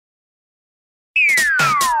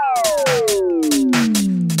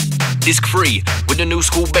Disc free with the new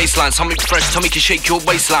school bassline. Something fresh, Tommy can shake your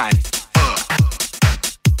waistline.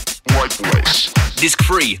 Wideboys. Disc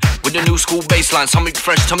free with the new school bassline. Something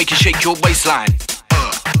fresh, Tommy can shake your waistline.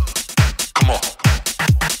 Come on.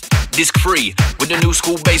 Disc free with the new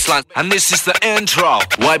school bassline. And this is the intro.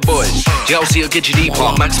 Wideboys, JLC will get you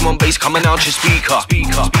deeper. Maximum bass coming out your speaker.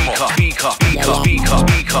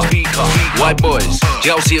 Wideboys,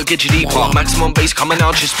 JLC will get you deeper. Maximum bass coming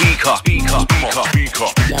out your speaker.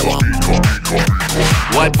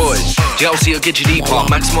 Wideboys, JLC will get you deeper.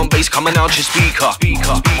 Maximum bass coming out your speaker.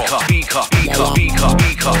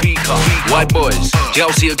 Wideboys,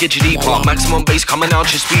 JLC will get you deeper. Maximum bass coming out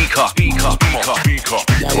your speaker.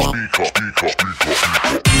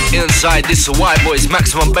 Inside, this is Wideboys,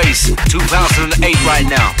 maximum bass, 2008 right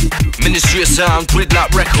now. Ministry of Sound,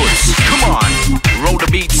 Gridlock Records. Come on, roll the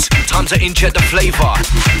beats, time to inject the flavor.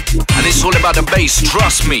 And it's all about the bass,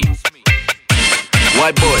 trust me.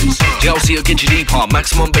 Wideboys, JLC will get you deeper.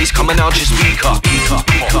 Maximum bass coming out your speaker.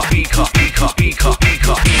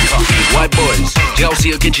 Wideboys,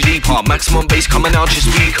 JLC will get you deeper. Maximum bass coming out your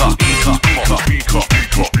speaker.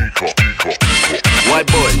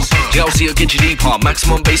 Wideboys, JLC will get you deeper.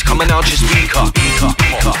 Maximum bass coming out your speaker.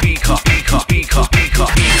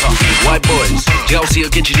 Wideboys, JLC will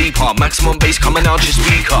get you deeper. Maximum bass coming out your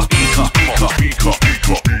speaker.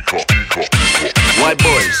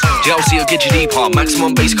 Wideboys, JLC will get you deeper.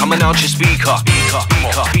 Maximum bass coming out your speaker.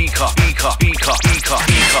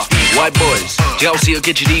 Wideboys, JLC will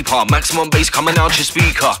get you deeper. Maximum bass coming out your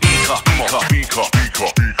speaker.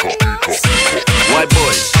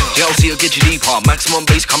 Whiteboys, JLC will get you deeper. Maximum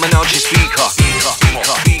bass coming out your speaker.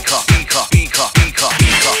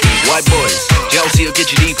 Whiteboys, JLC will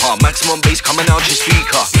get you deeper. Maximum bass coming out your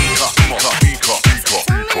speaker.